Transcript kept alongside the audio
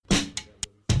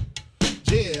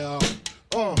Yeah.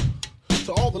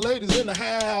 To all the ladies in the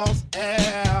house.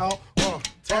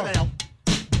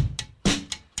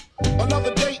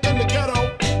 Another day in the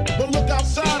ghetto. But look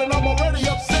outside and I'm already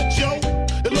upset, yo.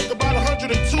 It look about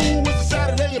 102. It's a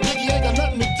Saturday and Biggie ain't got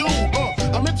nothing to do.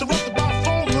 I'm interrupted by a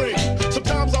phone ring.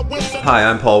 Sometimes I win. Hi,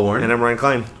 I'm Paul Warren. And I'm Ryan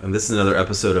Klein. And this is another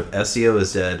episode of SEO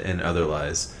is Dead and Other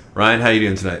Lies. Ryan, how you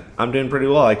doing tonight? I'm doing pretty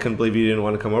well. I couldn't believe you didn't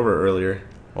want to come over earlier.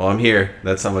 Well, I'm here.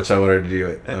 That's how much I wanted to do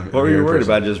it. What were you worried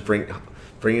about? Just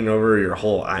bringing over your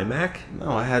whole iMac?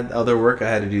 No, I had other work I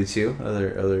had to do too.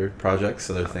 Other projects,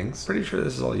 other things. Pretty sure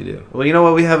this is all you do. Well, you know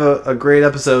what? We have a great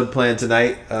episode planned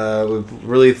tonight. We've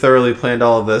really thoroughly planned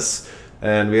all of this.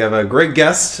 And we have a great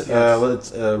guest.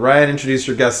 Yes. Ryan, introduce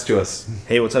your guest to us.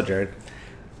 Hey, what's up, Jared?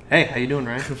 Hey, how you doing,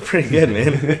 Ryan? Pretty good,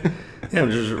 man. Yeah,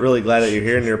 I'm just really glad that you're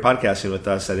here and you're podcasting with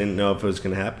us. I didn't know if it was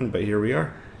going to happen, but here we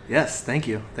are. Yes, thank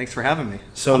you. Thanks for having me.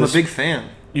 So I'm a big fan.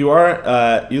 You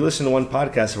are. You listen to one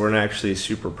podcast that we're not actually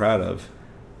super proud of.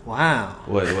 Wow.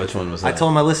 Which one was that? I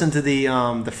told him I listened to the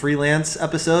freelance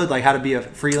episode, like how to be a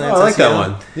freelance. Oh, I like SEO. that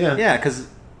one. Yeah. Yeah, because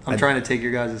I'm trying to take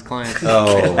your guys' clients.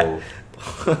 Oh.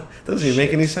 Doesn't even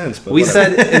make any sense. But We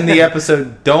whatever. said in the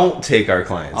episode, don't take our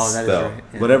clients. Oh, that is though. right.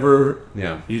 Yeah. Whatever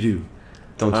Yeah. you do.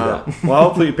 Don't do that. Well,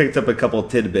 hopefully you picked up a couple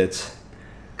of tidbits.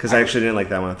 Because I actually didn't like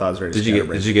that one. I thought it was very Did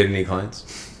you get any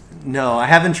clients? No, I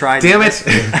haven't tried. Damn it!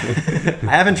 I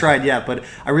haven't tried yet, but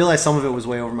I realized some of it was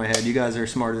way over my head. You guys are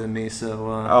smarter than me, so...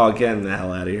 Oh, get the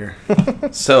hell out of here.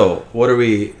 So, what are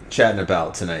we chatting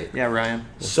about tonight? Yeah, Ryan.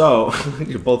 So,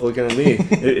 you're both looking at me.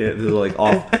 They're like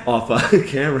off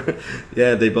camera.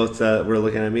 Yeah, they both were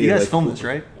looking at me. You guys like, filmed this,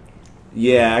 right?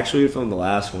 Yeah, actually we filmed the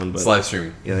last one, but It's live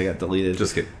streaming. yeah, they got deleted.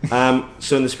 Just kidding.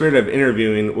 So in the spirit of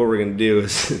interviewing, what we're going to do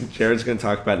is Jared's going to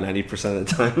talk about 90% of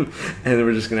the time, and then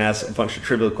we're just going to ask a bunch of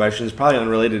trivial questions, probably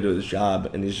unrelated to his job,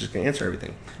 and he's just going to answer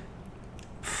everything.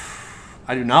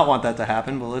 I do not want that to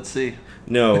happen, but let's see.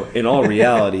 No, in all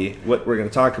reality, what we're going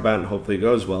to talk about, and hopefully it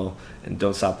goes well, and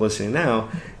don't stop listening now,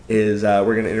 is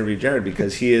we're going to interview Jared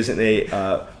because he is in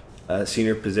a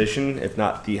senior position, if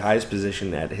not the highest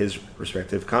position at his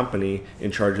respective company,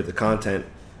 in charge of the content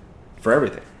for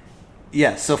everything.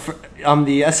 Yeah, so I'm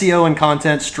the SEO and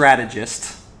content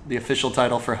strategist, the official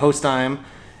title for HostTime.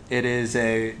 It is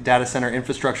a data center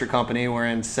infrastructure company. We're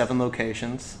in 7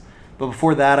 locations. But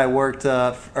before that,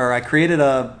 I created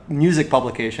a music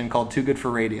publication called Too Good for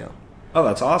Radio. Oh,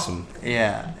 that's awesome.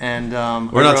 Yeah, and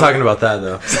We're not talking about that,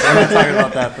 though. We're not talking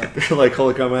about that, though. You're like,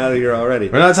 holy, come out of here already.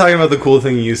 We're not talking about the cool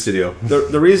thing you used to do.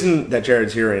 The reason that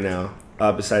Jared's here right now,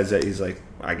 besides that he's like,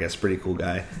 I guess, pretty cool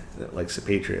guy that likes the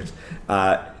Patriots,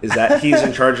 is that he's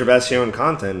in charge of SEO and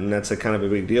content, and that's a kind of a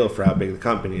big deal for how big the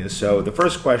company is. So the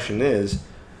first question is,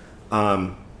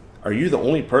 are you the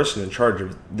only person in charge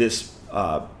of this,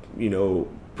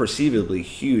 perceivably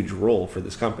huge role for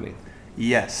this company?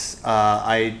 Yes,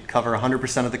 I cover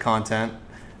 100% of the content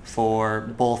for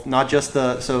both, not just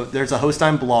so there's a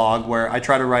HostTime blog where I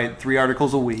try to write 3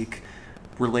 articles a week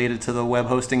related to the web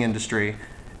hosting industry.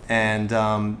 And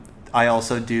I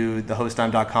also do the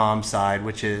HostTime.com side,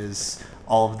 which is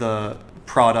all of the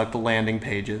product landing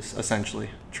pages, essentially,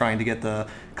 trying to get the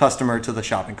customer to the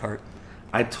shopping cart.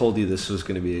 I told you this was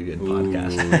going to be a good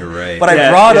podcast. You're right. But I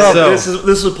brought up... This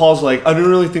is Paul's like, I don't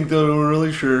really think that I'm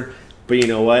really sure. But you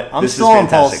know what? I'm this still is on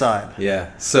Paul's fantastic. side.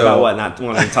 Yeah. So About what? Not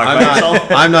wanting to talk about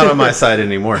yourself? I'm not on my side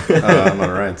anymore. I'm on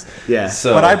Ryan's. Yeah.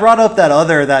 So, But I brought up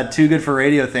that Too Good for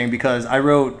Radio thing because I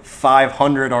wrote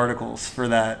 500 articles for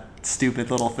that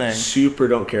stupid little thing. Super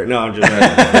don't care. No, I'm just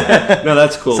no,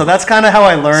 that's cool. So that's kind of how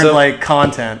I learned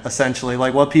content, essentially,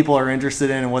 like what people are interested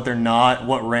in and what they're not,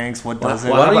 what ranks, what doesn't.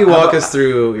 why don't you How walk about- us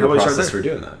through your how about we start process there? for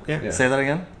doing that? Yeah. Say that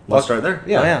again? Let's start there.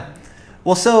 Yeah. Oh, yeah.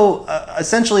 Well, so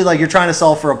essentially, like, you're trying to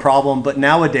solve for a problem, but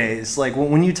nowadays, like,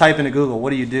 when you type into Google,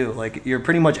 what do? Like, you're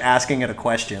pretty much asking it a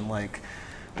question, like,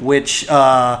 which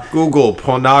Google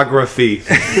pornography.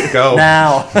 Go.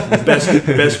 now.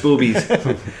 Best boobies.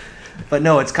 But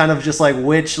no, it's kind of just like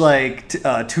which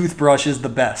toothbrush is the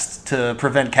best to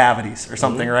prevent cavities or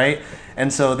something, right?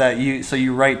 And so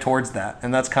you write towards that,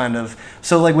 and that's kind of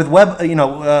so like with web,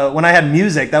 when I had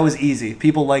music, that was easy.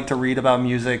 People like to read about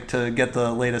music to get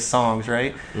the latest songs,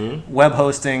 right? Mm-hmm. Web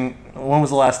hosting. When was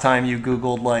the last time you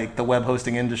Googled like the web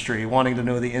hosting industry, wanting to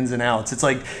know the ins and outs? It's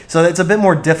like so it's a bit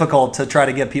more difficult to try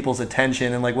to get people's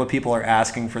attention and like what people are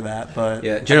asking for that. But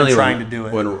Yeah, generally I'm trying to do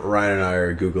it. When Ryan and I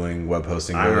are Googling web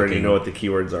hosting, I already know what the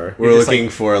keywords are. We're just looking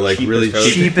like for like cheapest really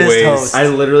host. cheap Cheapest ways. host. I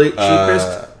literally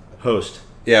cheapest host.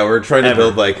 Yeah, we're trying to Ever.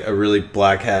 build like a really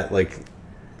black hat like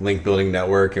link building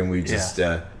network, and we just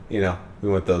we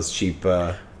want those cheap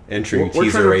entering We're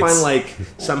teaser trying to rates. find like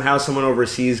somehow someone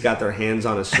overseas got their hands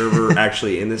on a server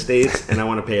actually in the States, and I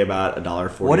want to pay about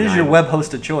 $1.49. What is your web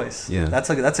host of choice? Yeah. That's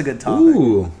a good topic.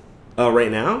 Ooh. Oh,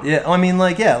 right now? Yeah, I mean,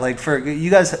 like for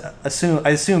you guys, I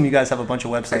assume you guys have a bunch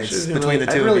of websites Actually, between the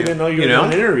two I of really you. didn't know you You were know?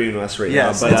 not interviewing us right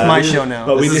Yes, now. But, it's my show now.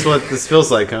 But we This is did, what this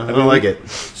feels like, huh? I don't like it.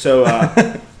 so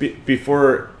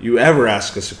before you ever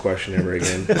ask us a question ever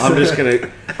again,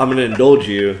 I'm gonna indulge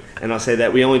you, and I'll say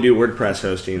that we only do WordPress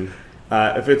hosting.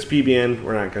 If it's PBN,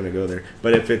 we're not gonna go there.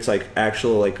 But if it's like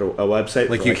actual like a website,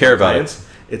 Like for, you care our about it. clients,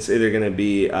 it's either gonna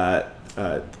be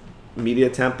Media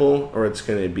Temple or it's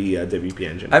gonna be WP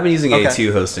Engine. I've been using Okay.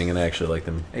 A2 hosting, and I actually like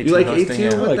them. A2 You like hosting,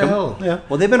 A2? yeah. What like the 'em. hell? Yeah.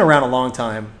 Well, they've been around a long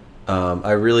time.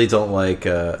 I really don't like.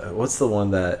 What's the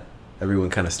one that everyone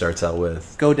kind of starts out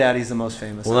with? GoDaddy's the most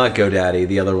famous. Well, not GoDaddy.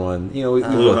 The other one. You know, we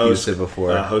both used it before.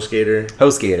 HostGator.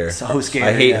 HostGator. So HostGator,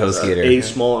 I hate yeah. HostGator. A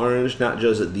small orange, not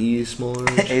just the small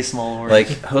orange. A small orange.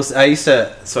 Like I used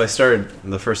to. So I started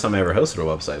the first time I ever hosted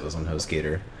a website was on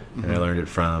HostGator, and I learned it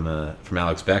from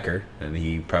Alex Becker, and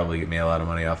he probably made a lot of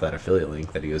money off that affiliate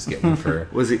link that he was getting for.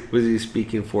 Was he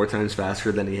speaking 4 times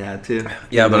faster than he had to?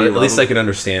 Yeah, but You at love least him? I could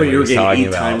understand But what you he were was getting talking 8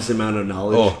 about. times the amount of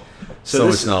knowledge. Oh, so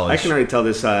much knowledge. I can already tell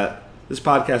this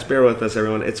podcast. Bear with us,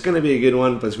 everyone. It's going to be a good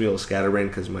one, but it's going to be a little scatterbrained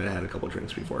because we might have had a couple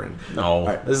drinks beforehand. No, All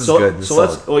right, this is so, good. This So is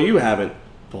let's. solid. Well, you haven't.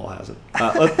 Paul hasn't.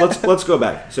 Let's go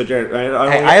back. So Jared,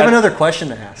 I have another question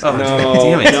to ask. Oh, No,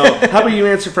 damn it. no. How about you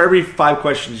answer for every 5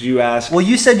 questions you ask? Well,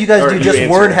 you said you guys Or do you just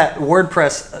answer.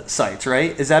 WordPress sites,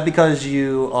 right? Is that because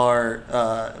you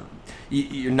are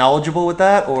you're knowledgeable with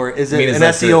that, or is it I mean, is an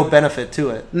that SEO benefit to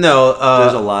it? No,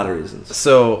 There's a lot of reasons.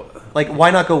 so Like,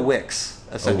 why not go Wix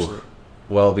essentially?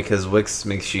 well, because Wix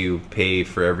makes you pay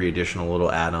for every additional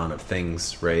little add-on of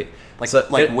things, right? Like So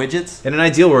widgets? In an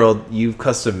ideal world, you've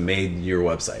custom made your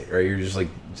website, right? You're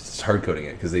just hard coding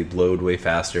it because they load way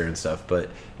faster and stuff. But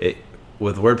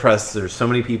with WordPress, there's so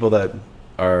many people that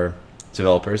are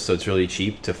developers, so it's really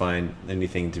cheap to find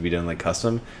anything to be done like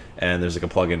custom. And there's like a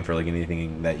plugin for like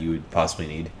anything that you would possibly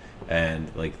need.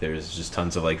 And like there's just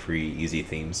tons of like free, easy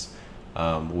themes.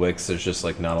 Wix, there's just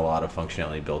like not a lot of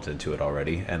functionality built into it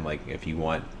already. And like if you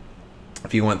want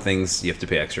things, you have to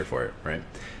pay extra for it, right?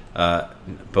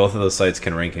 Both of those sites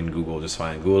can rank in Google just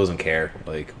fine. Google doesn't care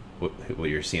like what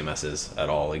your CMS is at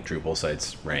all. Like Drupal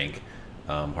sites rank,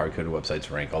 hard-coded websites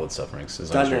rank, all that stuff ranks.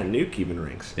 As long as .NET you're- Nuke even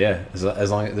ranks. yeah, as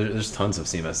long as there's tons of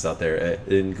CMSs out there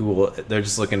in Google. They're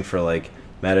just looking for like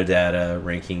metadata,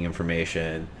 ranking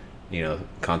information,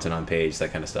 content on page,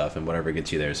 that kind of stuff, and whatever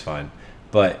gets you there is fine.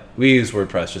 But we use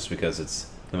WordPress just because it's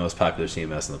the most popular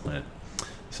CMS on the planet.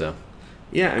 So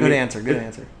Yeah, Good answer. Good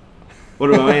answer. What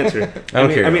do I answer? I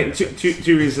don't care I about mean, answer.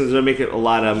 two reasons that make it a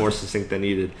lot more succinct than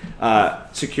needed: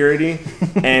 security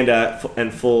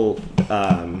and full,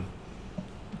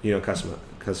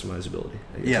 customizability.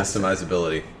 I guess. Yeah.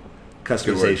 customizability.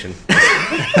 Customization.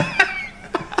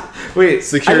 Wait,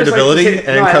 Securitability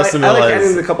and I like customize-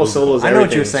 adding a couple syllables. I know what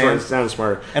everything, you're so saying. it sounds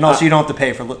smarter. And also, you don't have to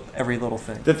pay for every little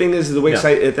thing. The thing is, the Wix Yeah.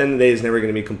 site at the end of the day is never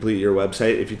going to be complete your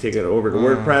website. If you take it over to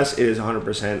Mm. WordPress, it is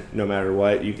 100% no matter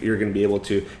what. You're going to be able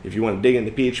to, if you want to dig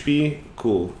into PHP,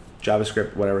 cool.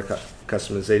 JavaScript, whatever,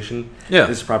 customization. Yeah.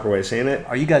 This is the proper way of saying it.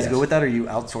 Are you guys Yes. good with that, or you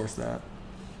outsource that?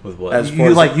 With what? As far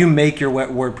as- You make your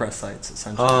WordPress sites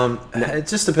essentially. It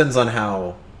just depends on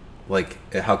how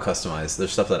customized.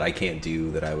 There's stuff that I can't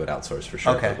do that I would outsource for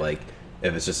sure. Okay. But like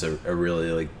if it's just a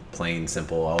really like plain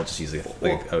simple, I'll just use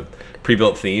a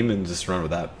pre-built theme and just run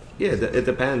with that. Yeah, it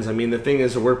depends. I mean, the thing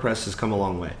is, the WordPress has come a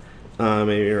long way. And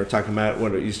you're talking about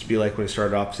what it used to be like when it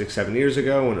started off 6-7 years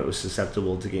ago, when it was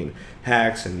susceptible to getting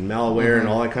hacks and malware and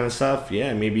all that kind of stuff.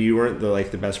 Yeah, maybe you weren't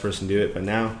the best person to do it, but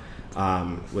now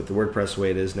with the WordPress the way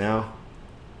it is now,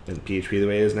 and PHP the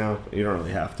way it is now, you don't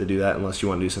really have to do that unless you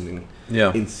want to do something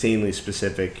insanely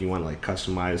specific. You want to like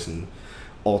customize and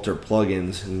alter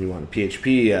plugins, and you want a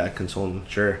PHP console.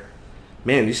 Sure.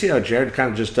 Man, you see how Jared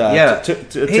kind of just Hey, took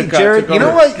Jared, took you know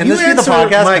over. what? Can You this be the answer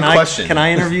podcast? my question. Can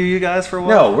I interview you guys for a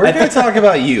while? No, we're going to talk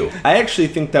about you. I actually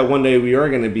think that one day we are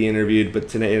going to be interviewed, but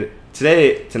tonight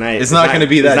It's not gonna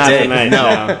be that not day. Tonight,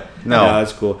 No.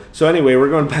 that's cool. So anyway, we're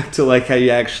going back to like how you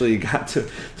actually got to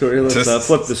let's Just-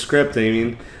 flip the script. I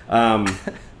mean,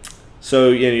 so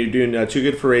you're doing Too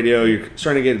Good for Radio. You're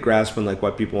starting to get a grasp on like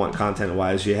what people want content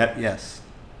wise. Yes.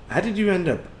 How did you end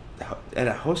up at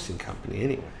a hosting company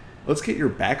anyway? Let's get your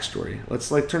backstory.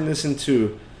 Let's like turn this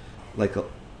into like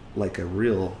a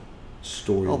real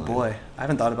story. Oh boy, I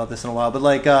haven't thought about this in a while. But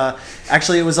like,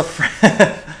 actually, it was a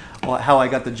friend. Well, how I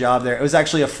got the job there. It was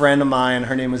actually a friend of mine.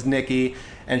 Her name was Nikki,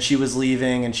 and she was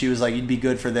leaving, and she was like, "You'd be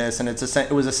good for this." And it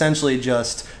was essentially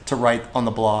just to write on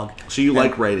the blog. So you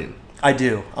like writing? I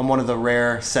do. I'm one of the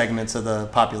rare segments of the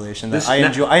population that This- I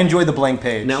enjoy. I enjoy the blank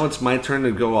page. Now it's my turn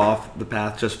to go off the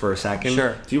path just for a second.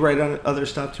 Sure. Do you write on other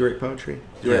stuff? Do you write poetry?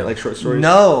 Do you write like short stories?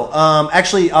 No,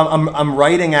 actually, I'm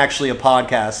writing actually a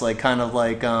podcast, like kind of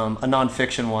like a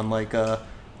nonfiction one, like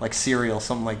Serial,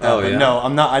 something like that. Oh, but yeah. no,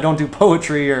 I'm not. I don't do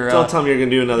poetry or. Don't tell me you're gonna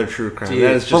do another true crime. Dude,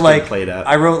 That is just but getting like, played up.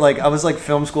 I wrote like I was like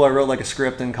film school. I wrote like a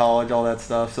script in college, all that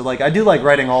stuff. So like I do like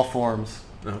writing all forms.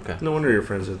 Okay. No wonder you're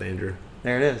friends with Andrew.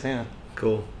 There it is. Yeah.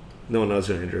 Cool. No one knows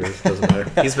who Andrew is. Doesn't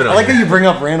matter. He's been I on like here. how you bring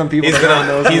up random people. He's that been no one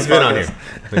knows on. He's the been on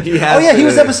podcast. here. Oh yeah, he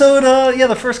was episode.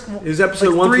 The first. He was episode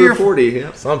like 1 3 through or 40.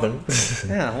 Yep. Something.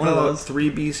 Yeah, one of those.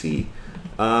 3 BC.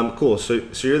 Cool. So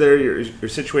you're there. You're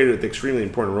situated with an extremely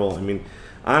important role. I mean,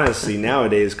 honestly,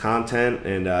 nowadays content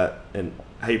and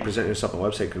how you present yourself on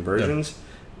website conversions.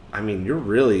 I mean, you're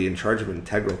really in charge of an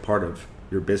integral part of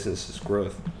your business's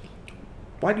growth.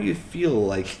 Why do you feel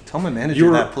like Tell my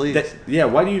manager that, please.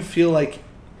 Why do you feel like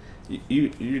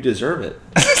you deserve it?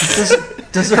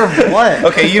 Deserve what?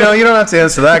 Okay, you don't have to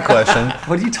answer that question.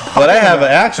 What are you talking? But I have an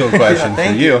about? actual question for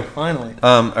Thank you. Finally.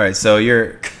 All right, so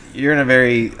you're in a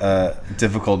very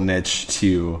difficult niche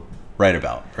to write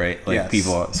about, right? Like Yes.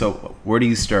 people. So where do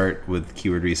you start with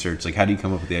keyword research? Like, how do you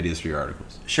come up with the ideas for your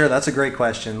articles? Sure, that's a great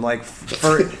question. Like,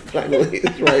 for Finally,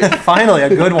 that's right. finally a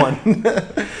good one.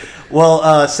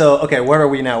 Well, so okay, where are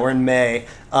we now? We're in May.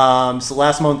 So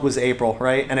last month was April,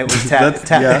 right? And it was Is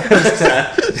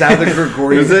that the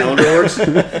Gregorian calendar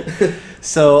works?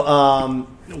 So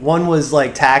one was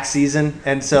like tax season,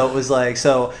 and so it was like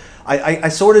I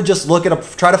sort of just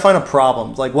try to find a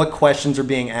problem, like what questions are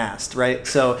being asked, right?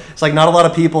 So it's like not a lot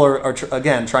of people are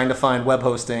again trying to find web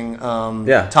hosting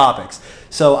topics.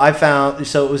 So I found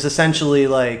it was essentially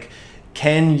like,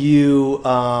 can you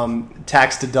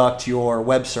tax deduct your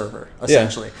web server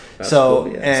essentially? That's so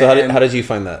cool, yeah. So how did you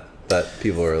find that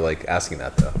people are like asking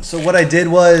that though? So what I did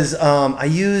was I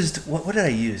used what did I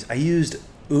use? I used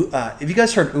have you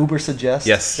guys heard Uber Suggest?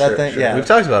 Yes, that sure, thing. sure. Yeah, We've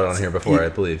talked about it on here before, I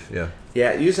believe. Yeah.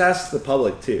 Yeah, you just ask the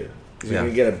public too. 'Cause Yeah. You're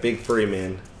gonna get a big furry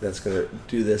man that's gonna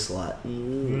do this a lot.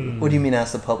 What do you mean?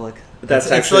 Ask the public. That's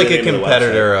It's actually like the a name of the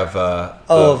competitor website.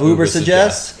 of Uber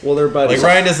Suggest. Well, they're buddies.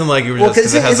 Like Ryan doesn't like Uber Well,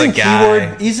 Suggest because it has a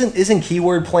guy. isn't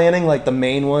keyword planning like the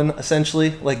main one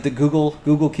essentially, like the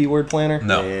Google keyword planner?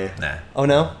 No, Yeah. nah. Oh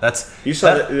no, That's You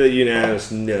saw the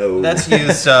unanimous no. that's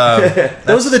used.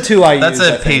 those are the two I use. That's I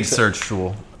a think. paid search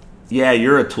tool. yeah,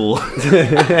 you're a tool.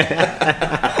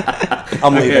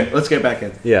 I'm leaving. Okay, let's get back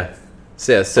in. Yeah.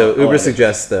 So Oh, Uber I-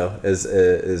 Suggest though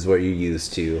is what you use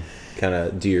to kind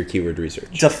of do your keyword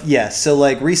research. Yes. So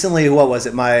like recently, what was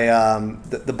it? My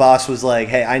the boss was like,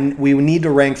 "Hey, we need to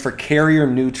rank for carrier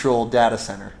neutral data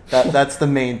center. That's the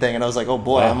main thing." And I was like, "Oh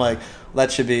boy!" Wow. I'm like, well,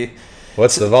 "That should be."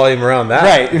 What's the volume around that?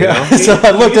 Right. you Yeah. know? So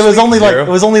I looked. It was only Zero.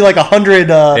 like 100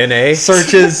 NA?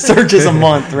 searches a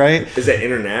month. Right. Is it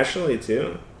internationally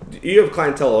too? You have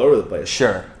clientele all over the place.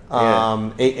 Sure. Yeah.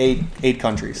 Eight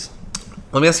countries.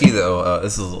 Let me ask you though.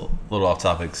 This is a little off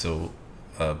topic, so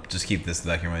just keep this in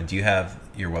the back of your mind. Do you have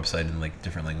your website in like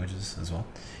different languages as well?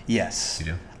 Yes.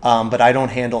 You do. But I don't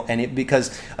handle any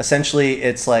because essentially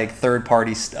it's like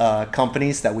third-party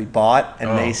companies that we bought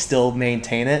and they still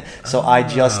maintain it. So I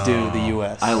just do the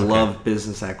U.S. I love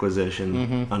business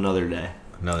acquisition. Another day.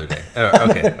 Another day. Oh,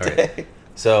 okay. All right.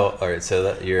 So all right. So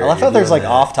that you're. I love how you're there's doing like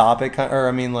that. off-topic, or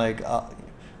I mean like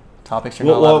topics you're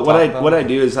not allowed Well, to what talk I about. what I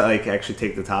do is I like actually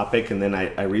take the topic and then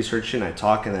I research it and I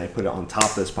talk and I put it on top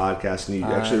of this podcast and you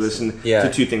actually listen Yeah. to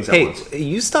two things at Hey, once.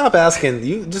 you stop asking.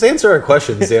 You just answer our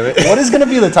questions, damn it. What is going to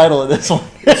be the title of this one?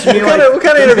 what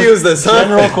kind of interview is this? Huh?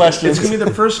 General questions. It's gonna be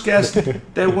the first guest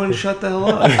that wouldn't shut the hell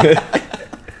up.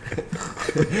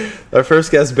 Our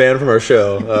first guest banned from our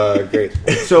show. Great.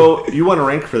 So you want to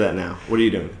rank for that now? What are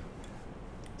you doing?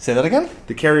 Say that again?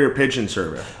 The carrier pigeon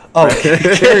survey. Oh,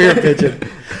 carrier pigeon.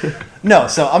 No,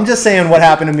 so I'm just saying what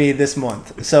happened to me this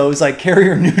month. So it was like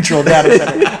carrier neutral data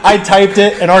center. I typed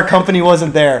it and our company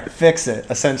wasn't there. Fix it,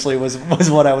 essentially was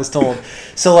what I was told.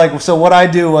 So what I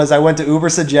do was I went to Uber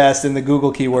Suggest in the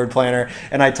Google keyword planner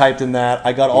and I typed in that.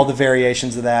 I got all the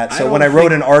variations of that. So when I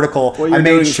wrote an article, I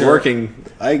made sure working.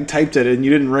 I typed it and you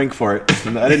didn't rank for it.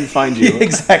 And I didn't find you.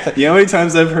 Exactly. You know how many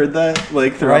times I've heard that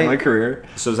like throughout Right. my career?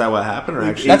 So is that what happened, or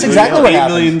actually? That's exactly what 8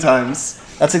 happened. million times.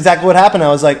 That's exactly what happened. I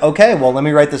was like, okay, well, let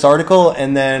me write this article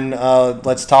and then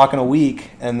let's talk in a week.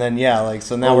 And then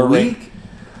so now we're week.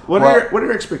 What Well- are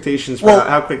your expectations for Well,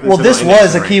 how quickly? well, someone this indexes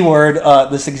was a rank? keyword.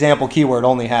 This example keyword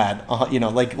only had,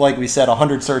 like we said,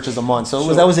 100 searches a month.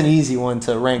 So, that was an easy one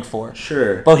to rank for.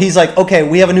 Sure. But he's like, okay,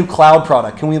 we have a new cloud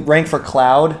product. Can we rank for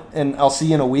cloud? And I'll see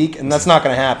you in a week. And that's not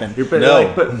going to happen. But,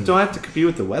 No. but don't have to compete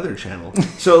with the Weather Channel.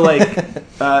 So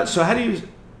so how do you?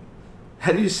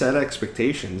 How do you set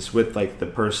expectations with like the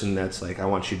person that's like, I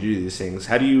want you to do these things?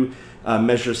 How do you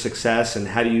measure success, and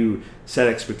how do you set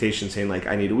expectations saying like,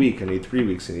 I need a week, I need 3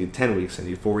 weeks, I need 10 weeks, I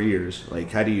need 4 years?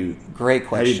 Like, how do you? Great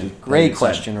how do you question. how do Great you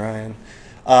question, Ryan.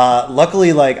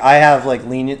 Luckily, like I have like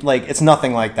lenient, like it's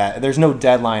nothing like that. There's no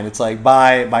deadline. It's like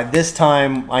by this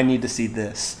time I need to see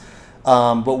this.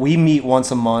 But we meet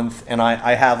once a month, and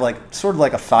I have like sort of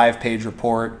like a 5-page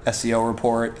report, SEO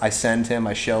report. I send him,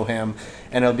 I show him,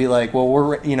 and it'll be like, well,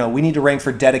 we need to rank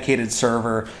for dedicated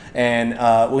server,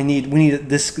 and we need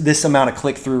this amount of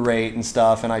click through rate and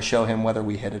stuff, and I show him whether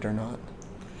we hit it or not.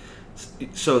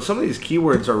 So some of these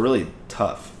keywords are really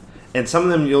tough, and some of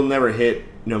them you'll never hit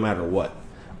no matter what.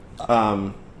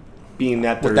 Being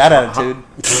that With there's that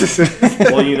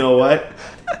attitude, well, you know what?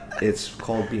 It's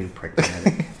called being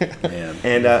pragmatic. Man.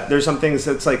 And there's some things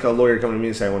that's like a lawyer coming to me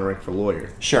and say, I want to rank for lawyer.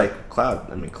 Sure. Like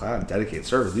cloud, dedicated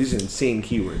server. These are insane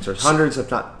keywords. There's hundreds,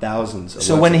 if not thousands of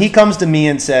so when websites. he comes to me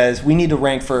and says we need to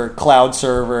rank for cloud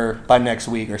server by next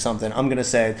week or something, I'm gonna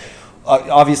say,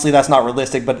 obviously that's not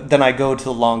realistic. But then I go to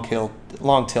the long tail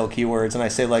keywords and I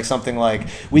say like something like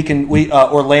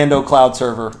Orlando cloud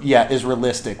server, is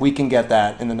realistic. We can get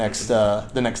that in the next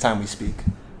time we speak.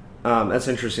 That's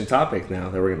an interesting topic now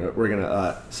that we're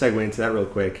gonna segue into that real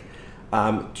quick.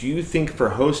 Do you think for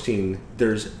hosting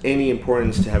there's any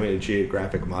importance to having a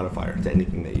geographic modifier to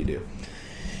anything that you do?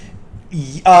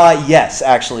 Yes,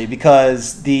 actually,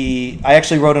 because I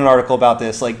actually wrote an article about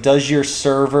this. Like, does your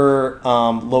server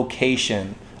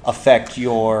location affect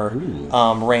your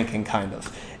ranking, kind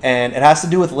of? And it has to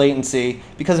do with latency,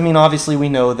 because I mean, obviously, we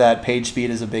know that page speed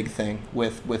is a big thing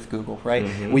with Google, right?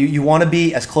 Mm-hmm. You want to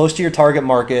be as close to your target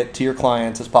market, to your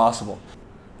clients, as possible.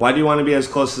 Why do you want to be as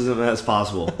close to them as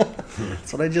possible?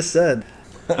 That's what I just said.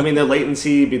 I mean, the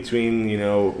latency between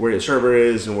where your server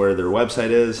is and where their website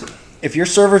is. If your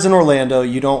server's in Orlando,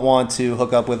 you don't want to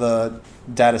hook up with a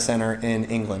data center in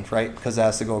England, right? Because it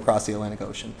has to go across the Atlantic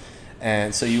Ocean.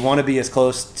 And so you want to be as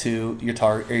close to your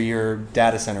target or your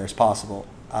data center as possible.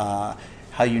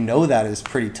 How you know that is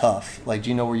pretty tough. Like, do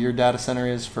you know where your data center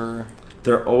is for?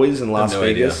 They're always in Las no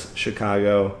Vegas, idea.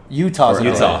 Chicago. Utah's the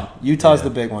big Utah. one. Utah's Yeah. the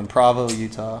big one. Provo,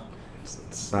 Utah.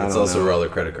 That's I don't also know. where all the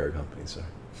credit card companies are.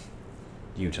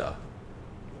 Utah.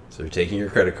 So they're taking your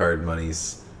credit card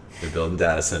monies. They're building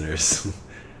data centers.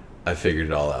 I figured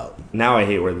it all out. Now I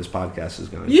hate where this podcast is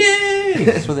going. Yay!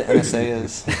 That's where the NSA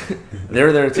is.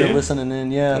 They're there too. They're listening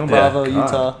in. Yeah, Oh my Bravo, God.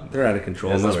 Utah. They're out of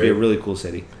control. It That's must not be a weird. really cool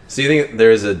city. So you think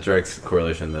there is a direct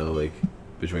correlation though, like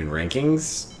between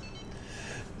rankings?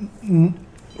 Well,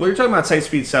 you're talking about site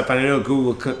speed stuff, and I know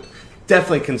Google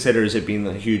definitely considers it being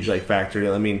a huge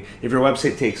factor. I mean, if your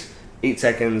website takes 8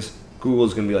 seconds,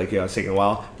 Google's going to be like, yeah, it's taking a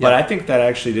while. But I think that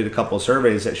actually did a couple of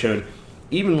surveys that showed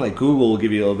even like Google will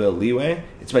give you a little bit of leeway.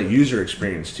 It's about user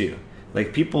experience too.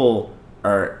 Like, people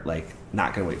are like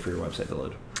not going to wait for your website to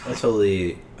load. I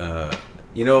totally.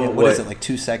 What what is it, like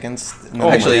 2 seconds?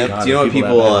 Actually, God, do you know what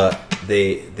people that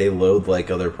people they load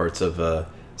like other parts of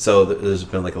so there's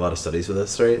been like a lot of studies with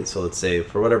this, right? So let's say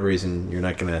for whatever reason you're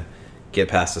not gonna get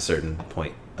past a certain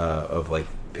point of like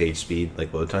page speed,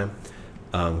 like load time,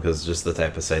 because just the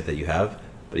type of site that you have.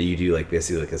 But you do like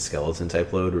basically like a skeleton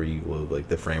type load where you load like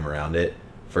the frame around it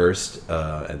first,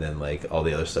 and then like all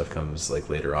the other stuff comes like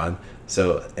later on.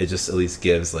 So it just at least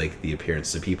gives like the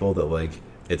appearance to people that like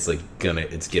it's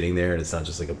getting there, and it's not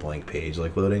just like a blank page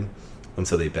like loading, and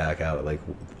so they back out at like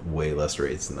way less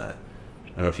rates than that.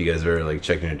 I don't know if you guys are like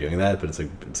checking or doing that, but it's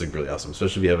like really awesome,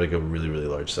 especially if you have like a really really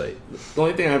large site. The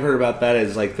only thing I've heard about that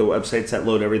is like the websites that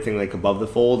load everything like above the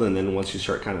fold, and then once you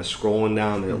start kind of scrolling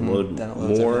down, they load Then it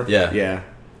loads more. everything. Yeah. Yeah.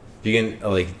 If you can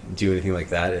like do anything like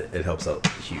that, it helps out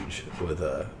huge with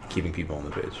keeping people on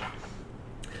the page.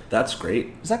 That's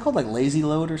great. Is that called like lazy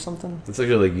load or something? It's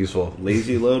actually like useful.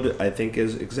 Lazy load, I think,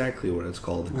 is exactly what it's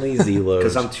called. Lazy load.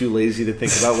 Because I'm too lazy to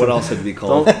think about what else it'd be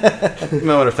called. You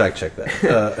might want to fact check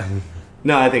that.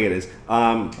 No, I think it is.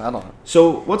 I don't know.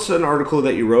 So, what's an article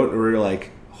that you wrote where you're like,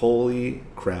 holy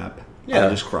crap, Yeah. I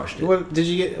just crushed it? What did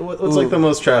you get? What's like the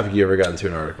most traffic you ever got into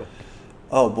an article?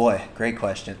 Oh boy, great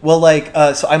question. Well,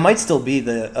 so I might still be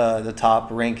the top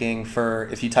ranking for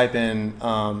if you type in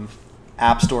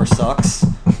App Store sucks,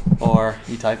 or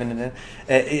you type in it.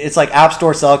 It's like App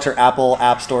Store sucks or Apple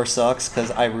App Store sucks,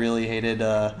 because I really hated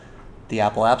the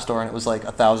Apple App Store, and it was like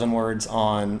 1,000 words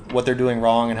on what they're doing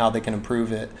wrong and how they can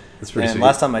improve it. That's pretty and sweet.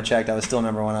 last time I checked, I was still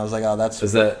number one. I was like, oh, that's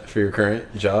Is that for your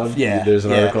current job? yeah. There's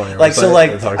an yeah. article on your like website so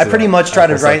like that talks I pretty about much try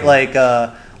to Apple write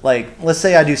sucking. like let's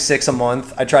say I do 6 a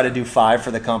month. I try to do 5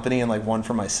 for the company and like 1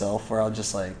 for myself, where I'll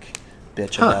just like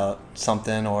bitch about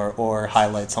something or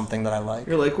highlight something that I like.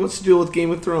 You're like, what's the deal with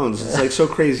Game of Thrones? It's like so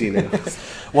crazy now.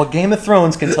 What Game of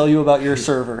Thrones can tell you about your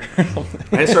server?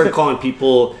 I started calling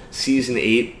people season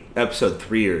 8 episode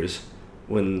 3ers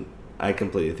when I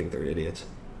completely think they're idiots.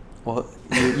 Well,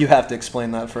 you have to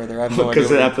explain that further. I have no idea. Because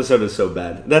the episode is so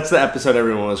bad. That's the episode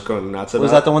everyone was going nuts about.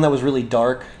 Was that the one that was really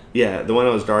dark? Yeah, the one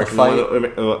that was dark. The and the one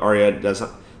that Arya does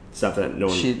stuff that no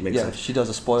one makes sense. She does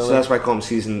a spoiler. So that's why I call them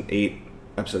season 8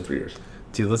 episode 3ers.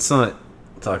 Dude, let's not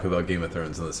talk about Game of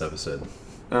Thrones in this episode.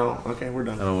 Oh, okay, we're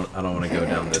done. I don't want to go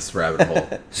down this rabbit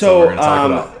hole. So, we're gonna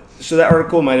talk about. So that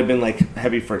article might have been like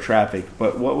heavy for traffic,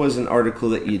 but what was an article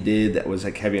that you did that was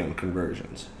like heavy on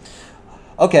conversions?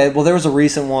 Okay, well, there was a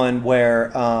recent one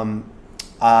where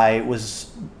I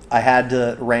had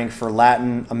to rank for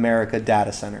Latin America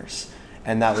data centers,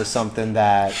 and that was something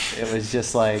that it was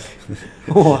just like,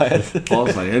 what?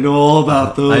 Paul's like, I know all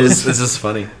about those. This is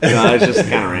funny. No, it's just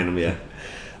kind of random, yeah.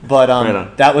 But Right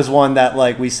on. that was one that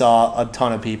like we saw a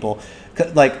ton of people.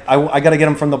 Like I got to get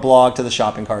them from the blog to the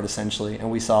shopping cart essentially, and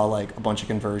we saw like a bunch of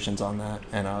conversions on that,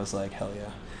 and I was like, hell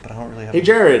yeah. But I don't really have. Hey,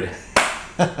 Jared,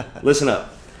 listen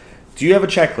up. Do you have a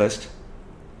checklist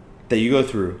that you go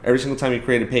through every single time you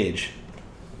create a page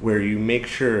where you make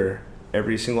sure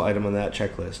every single item on that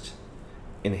checklist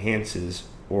enhances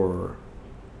or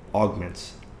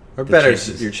augments Or the better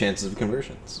chances? your chances of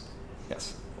conversions.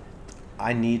 Yes.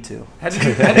 I need to. How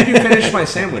did you finish my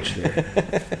sandwich there?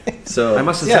 So I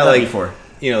must have said that like, before.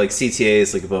 You know, like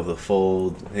CTAs, like above the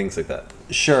fold, things like that.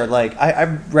 Sure, like I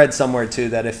read somewhere too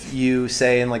that if you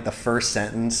say in like the first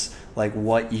sentence like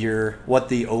what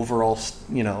the overall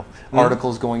article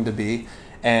is going to be,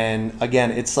 and again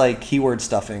it's like keyword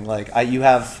stuffing. Like you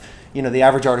have the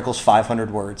average article is 500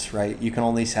 words, right? You can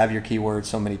only have your keywords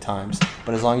so many times,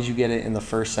 but as long as you get it in the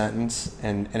first sentence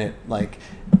and it like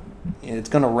it's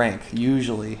gonna rank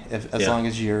usually as long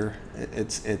as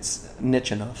it's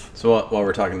niche enough. So while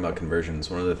we're talking about conversions,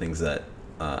 one of the things that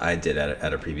I did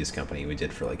at a previous company, we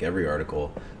did for like every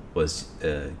article was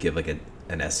give like an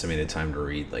estimated time to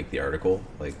read like the article,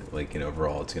 like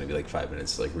overall it's going to be like 5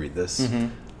 minutes to like read this. Do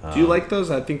you like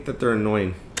those? I think that they're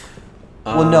annoying.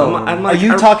 Well, no. I'm Are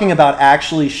you talking about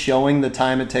actually showing the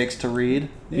time it takes to read?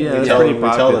 Yeah, we it's tell pretty them, we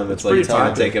tell popular. them it's It's like pretty it's going to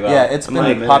popular. take about Yeah, it's I'm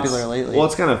been like, popular lately. Well,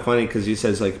 it's kind of funny because he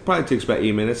says like probably takes about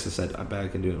 8 minutes. I said I bet I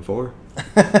can do it in 4.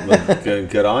 Like,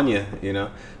 good on you.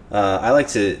 I like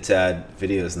to add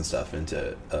videos and stuff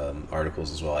into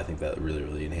articles as well. I think that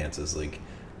really enhances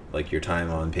like your time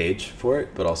on page for it,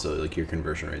 but also like your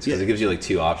conversion rates because it gives you like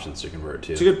 2 options to convert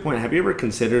to. It's a good point. Have you ever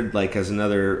considered like as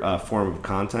another form of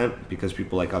content, because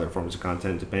people like other forms of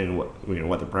content depending on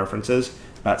what the preference is,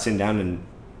 about sitting down and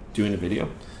doing a video?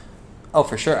 Oh,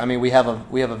 for sure. I mean, we have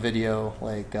a video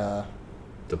like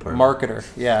Department. marketer,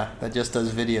 that just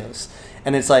does videos,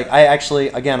 and it's like I actually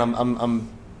again I'm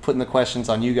putting the questions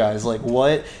on you guys. Like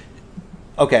what?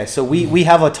 Okay, so we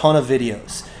have a ton of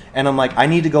videos. And I'm like, I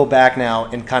need to go back now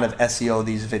and kind of SEO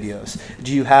these videos.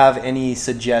 Do you have any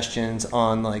suggestions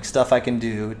on like stuff I can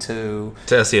do to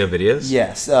SEO videos?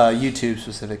 Yes, YouTube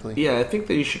specifically. Yeah, I think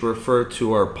that you should refer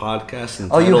to our podcast.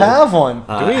 Oh, you have one.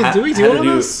 Do we do one of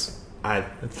those? I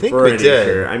think pretty we did.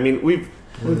 Sure. I mean, we've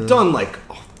done like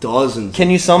dozens.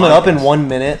 Can you sum it up in 1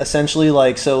 minute, essentially?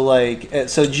 So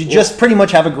you just pretty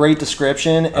much have a great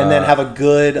description and then have a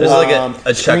good There's like a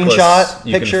screenshot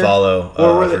you picture. can follow.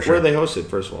 Or where for sure. are they hosted?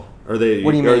 First of all, are they?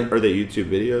 What do you mean? Are they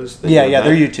YouTube videos? Yeah,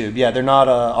 they're YouTube. Yeah, they're not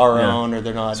our own or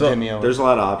they're not So, Vimeo. There's a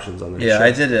lot of options on there. Yeah, Sure.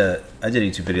 I did a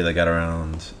YouTube video that got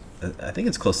around. I think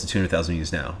it's close to 200,000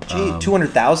 views now. Gee,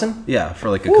 200,000? Yeah, for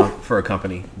like for a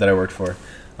company that I worked for.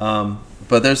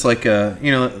 But there's like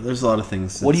there's a lot of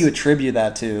things. What do you attribute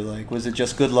that to? Like, was it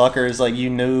just good luck, or is like you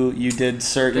knew you did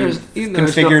certain There's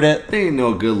configured it? There ain't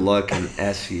no good luck in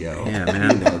SEO. Yeah, You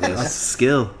man, know that's a this.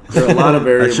 skill. There are a lot of I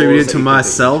variables. attribute it that to you can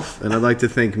myself, and I'd like to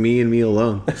thank me and me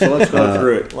alone. take. So let's go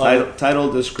through it. Love Title,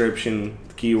 description,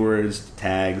 keywords,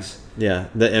 tags. Yeah,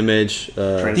 the image.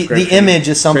 The image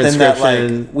is something that like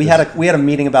Transcription. we had a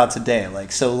meeting about today.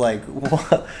 Like, so like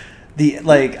what,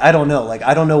 I don't know. Like,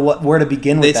 I don't know where to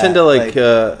begin with. They that. tend to like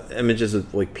images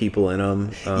with like people in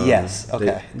them. Yes,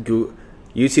 okay.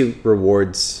 YouTube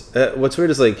rewards. What's weird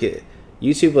is like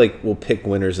YouTube like will pick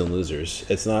winners and losers.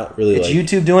 It's not really. It's like,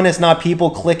 YouTube doing it. It's not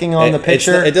people clicking on the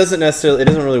picture. It doesn't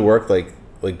really work like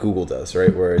Google does,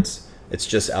 right? Where it's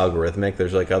just algorithmic.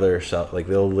 There's like other stuff. Like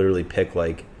they'll literally pick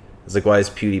like it's like why is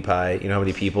PewDiePie? You know how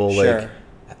many people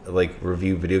like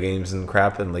review video games and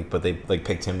crap and like but they like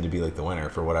picked him to be like the winner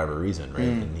for whatever reason, right?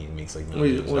 And he makes like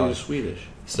millions of Well, dollars. he's Swedish.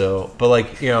 So, but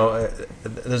like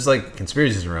there's like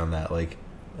conspiracies around that. Like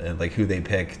and like who they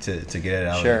pick to get it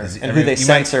out. Sure. Because And who they you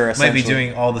censor, might be essentially.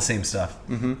 doing all the same stuff.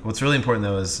 Mm-hmm. What's really important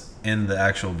though is in the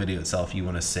actual video itself, you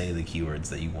want to say the keywords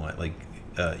that you want. Like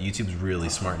YouTube's really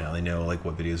smart now. They know like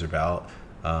what videos are about.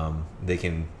 They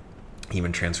can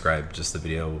even transcribe just the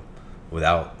video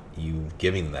without you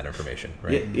giving them that information,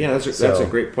 right? Yeah, that's a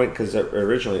great point, because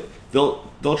originally they'll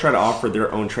try to offer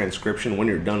their own transcription when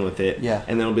you're done with it, Yeah.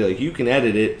 and then it'll be like you can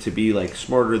edit it to be like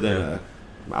smarter than a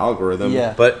algorithm,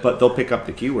 Yeah. But they'll pick up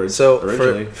the keywords. So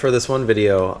originally, for this one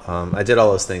video, I did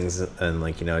all those things, and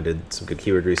like I did some good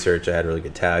keyword research. I had really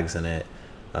good tags in it.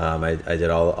 I did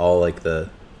all like the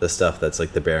stuff that's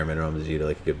like the bare minimum to do to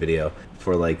like a good video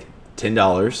for like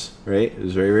 $10, right? It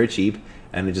was very, very cheap,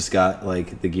 and it just got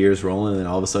like the gears rolling, and then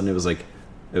all of a sudden it was like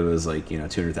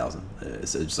 200,000.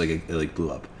 So just like it like blew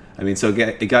up. I mean, so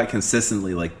it got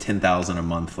consistently like 10,000 a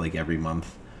month, like every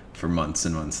month for months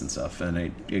and months and stuff, and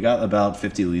I got about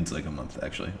 50 leads like a month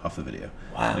actually off the video.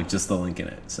 Wow. Like just the link in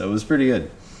it, so it was pretty good.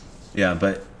 Yeah,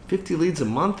 but 50 leads a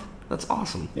month. That's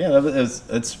awesome. yeah,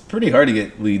 it's pretty hard to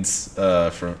get leads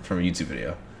from a YouTube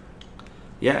video.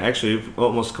 Yeah, actually, we've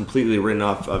almost completely written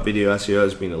off video SEO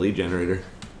as being a lead generator.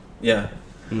 Yeah.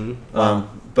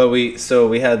 But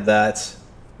we had that.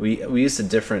 We used a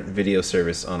different video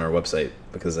service on our website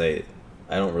because I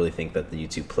don't really think that the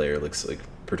YouTube player looks like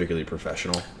particularly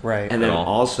professional. Right. And then all.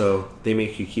 also, they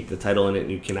make you keep the title in it,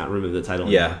 and you cannot remove the title.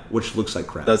 Yeah. anymore, which looks like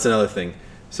crap. That's another thing.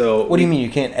 So What do you mean you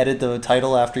can't edit the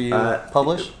title after you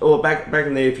publish? Well, back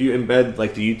in the day, if you embed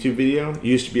like the YouTube video,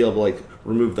 you used to be able to like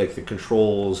remove like the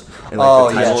controls and like Oh,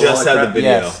 the yes. title. and Just all that had the crap.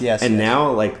 video. Yes. And yes.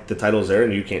 now like the title's there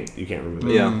and you can't remove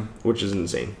it. Yeah. Which is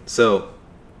insane. So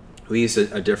we used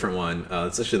a different one.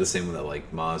 It's actually the same one that like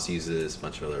Moz uses, a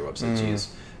bunch of other websites use.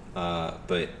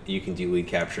 But you can do lead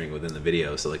capturing within the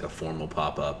video, so like a form will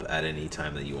pop up at any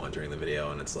time that you want during the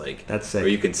video, and it's like That's sick. Or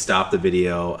you can stop the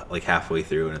video like halfway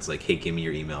through, and it's like, hey, give me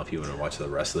your email if you want to watch the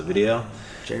rest of the video.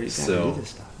 Jerry's So gotta do this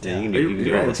stuff. yeah, you can Are do, you, you can do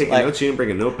you're all gonna this take stuff. Like- notes? You didn't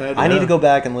bring a notepad? I need No. to go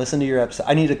back and listen to your episode.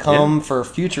 I need to come for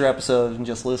future episodes and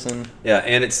just listen. Yeah,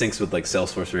 and it syncs with like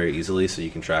Salesforce very easily, so you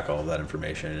can track all of that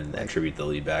information and attribute the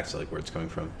lead back to like where it's coming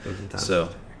from. So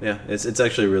yeah, it's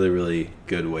actually a really, really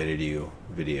good way to do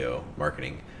video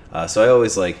marketing. So I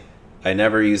always I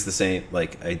never use the same,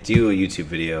 like I do a YouTube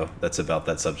video that's about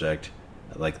that subject,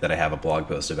 like that I have a blog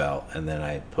post about, and then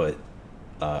I put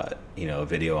a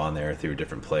video on there through a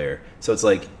different player. So it's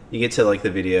like you get to like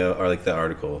the video or like the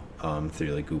article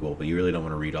through like Google, but you really don't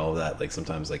want to read all of that. Like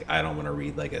sometimes like I don't want to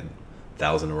read like a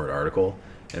 1,000-word article,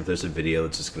 and if there's a video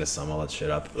that's just gonna sum all that shit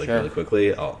up like Sure. really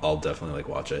quickly, I'll definitely like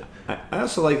watch it. I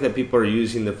also like that people are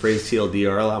using the phrase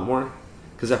TLDR a lot more,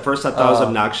 because at first I thought it was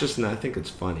obnoxious, and I think it's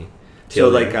funny. So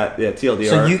TLDR. like TLDR.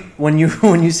 So when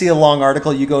you see a long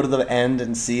article, you go to the end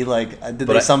and see did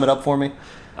they sum it up for me?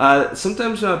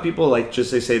 Sometimes people they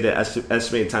say the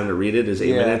estimated time to read it is 8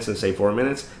 Yeah. minutes and say 4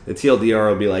 minutes. The TLDR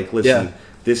will be like, listen, Yeah.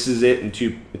 this is it in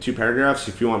two paragraphs.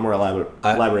 If you want more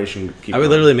elaboration, keep I would going.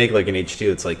 literally make like an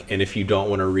H2. It's like, and if you don't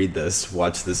want to read this,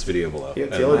 watch this video below. Yeah,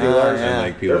 And, TLDRs, and,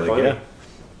 like people they're are like, funny. yeah.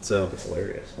 So It's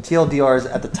hilarious. TLDR is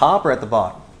at the top or at the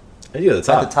bottom? I do at the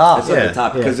top. At the top. It's at the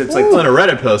top because it's Well, on like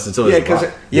a Reddit post, it's always yeah, at the because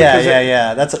bottom.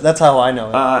 Yeah. That's how I know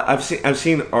it. I've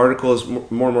seen articles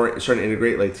more and more starting to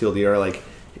integrate like TLDR, like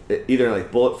either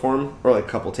like bullet form or like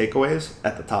couple takeaways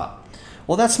at the top.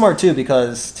 Well, that's smart too,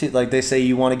 because like they say,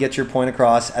 you want to get your point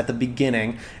across at the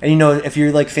beginning, and if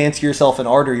you're like fancy yourself an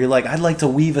arter, you're like, I'd like to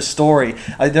weave a story.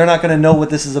 They're not going to know what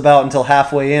this is about until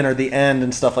halfway in or the end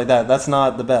and stuff like that. That's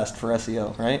not the best for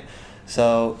SEO, right?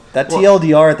 So that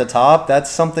TLDR at the top, that's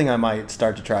something I might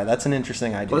start to try. That's an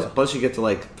interesting idea. Plus, you get to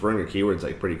like throw in your keywords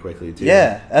like pretty quickly too.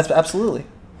 Yeah, that's absolutely.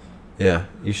 Yeah,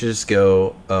 you should just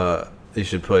go. You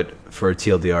should put for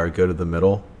TLDR, go to the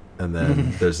middle, and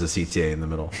then there's the CTA in the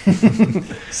middle,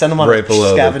 Send them on right a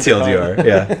below the scavenger hunt. TLDR.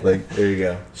 Yeah, like there you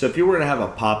go. So if you were to have a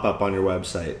pop up on your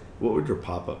website, what would your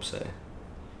pop up say?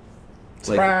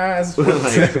 Surprise!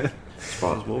 Like,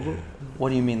 surprise mobile? What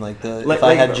do you mean, like Like- if I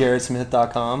like- had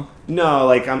JaredSmith.com? No,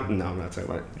 I'm not talking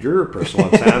about your personal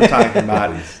website. I'm talking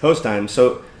about host time.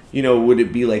 So, would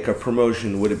it be like a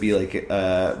promotion? Would it be like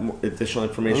additional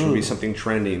information? Would it be something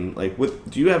trending? Like,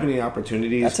 do you have any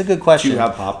opportunities? That's a good question. To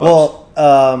have pop ups?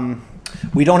 Well,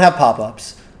 we don't have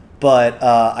pop-ups, but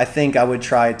I think I would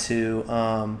try to.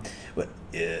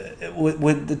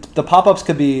 The pop-ups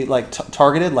could be like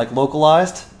targeted, like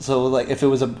localized. So like if it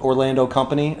was an Orlando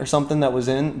company or something that was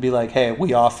in, be like, hey,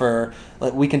 we offer,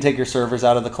 like, we can take your servers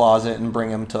out of the closet and bring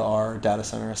them to our data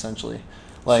center, essentially.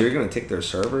 Like, so you're gonna take their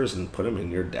servers and put them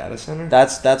in your data center?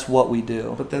 that's what we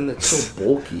do. But then it's so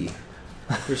bulky.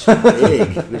 They're so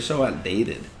big. They're so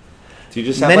outdated. Do you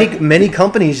just have Many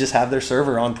companies just have their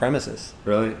server on premises.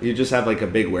 Really? You just have like a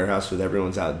big warehouse with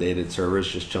everyone's outdated servers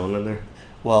just chilling in there?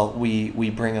 Well, we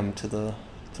bring them to the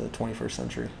 21st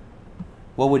century.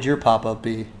 What would your pop-up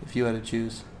be if you had to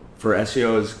choose? For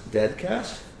SEO's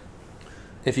Deadcast?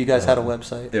 If you guys had a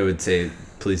website. It would say,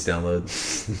 please download.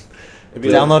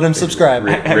 Download and subscribe.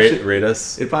 Rate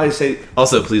us. It'd probably say,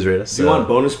 Also, please rate us. do you want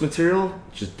bonus material?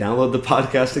 Just download the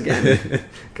podcast again.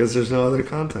 Because there's no other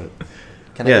content.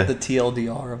 Can I get the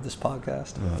TLDR of this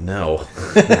podcast? Oh, no.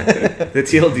 The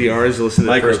TLDR is listen to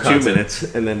the Micro first 2 content.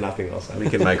 minutes and then nothing else.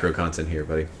 Making micro content here,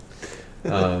 buddy.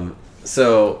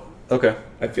 So, okay.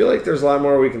 I feel like there's a lot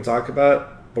more we can talk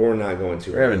about, but we're not going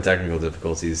to. We're having technical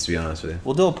difficulties, to be honest with you.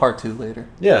 We'll do a part 2 later.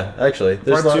 Yeah, actually.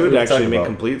 There's a Part lot 2 we would can talk actually make about.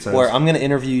 complete sense. Where I'm going to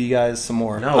interview you guys some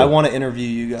more. No. I want to interview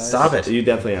you guys. Stop it. You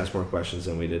definitely asked more questions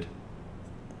than we did.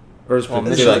 Or is Well,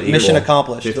 It's about mission equal.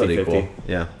 accomplished. It's about 50-50. equal.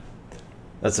 Yeah.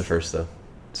 That's the first, though.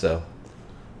 So,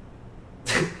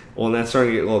 Well, and that's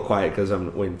starting to get a little quiet because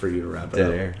I'm waiting for you to wrap it dead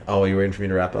up. air. Oh, you waiting for me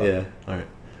to wrap up? Yeah. All right.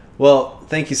 Well,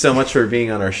 thank you so much for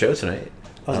being on our show tonight.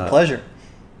 It was a pleasure.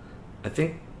 I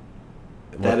think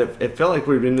that it felt like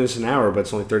we've been doing this an hour, but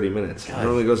it's only 30 minutes. It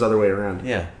normally goes the other way around.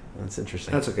 Yeah, that's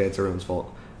interesting. That's okay. It's everyone's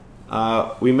fault.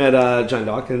 We met John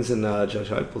Dawkins and Josh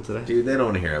Heupel today. Dude, they don't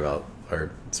want to hear about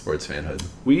our sports fanhood.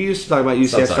 We used to talk about UCF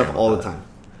Stop stuff talking all about the that. time.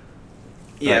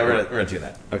 Yeah, we're gonna do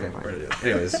that. Okay, fine. We're gonna do it.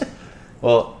 Anyways,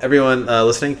 well, everyone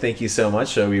listening, thank you so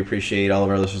much. We appreciate all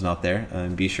of our listeners out there,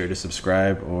 and be sure to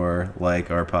subscribe or like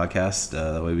our podcast.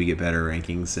 That way, we get better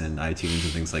rankings in iTunes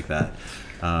and things like that.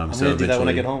 I'm going to do that when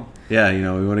I get home. Yeah,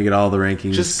 we want to get all the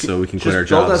rankings so we can quit our build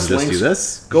jobs us and just links. do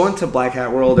this. Go into Black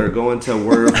Hat World or go into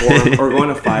Wordform or go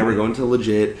into Fiverr, go into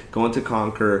Legit, go into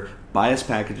Conquer, buy us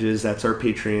packages. That's our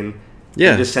Patreon. Yeah.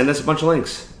 And just send us a bunch of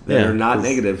links that are not 'cause,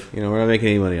 negative. We're not making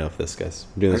any money off this, guys.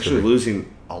 We're doing this Actually for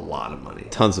losing a lot of money.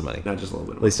 tons of money. Not just a little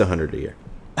bit. At least $100 a year.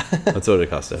 That's what it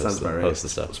costs to Sounds about right. host the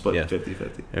stuff. Split Yeah.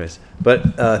 50-50. Anyways,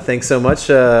 but thanks so much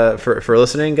for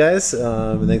listening, guys.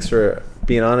 And thanks for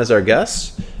being on as our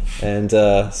guest. And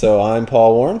so I'm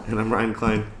Paul Warren. And I'm Ryan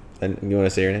Klein. And you want to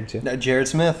say your name too? Jared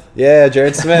Smith. Yeah,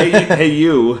 Jared Smith. Hey,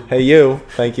 you. Hey, you.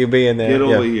 Thank you for being there. Get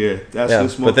over here. Ask Yeah.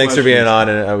 us more But thanks for questions. being on,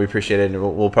 and we appreciate it.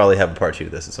 And we'll probably have a part 2 to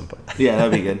this at some point. Yeah,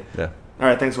 that'd be good. Yeah. All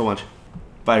right, thanks so much.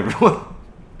 Bye, everyone.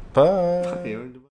 Bye.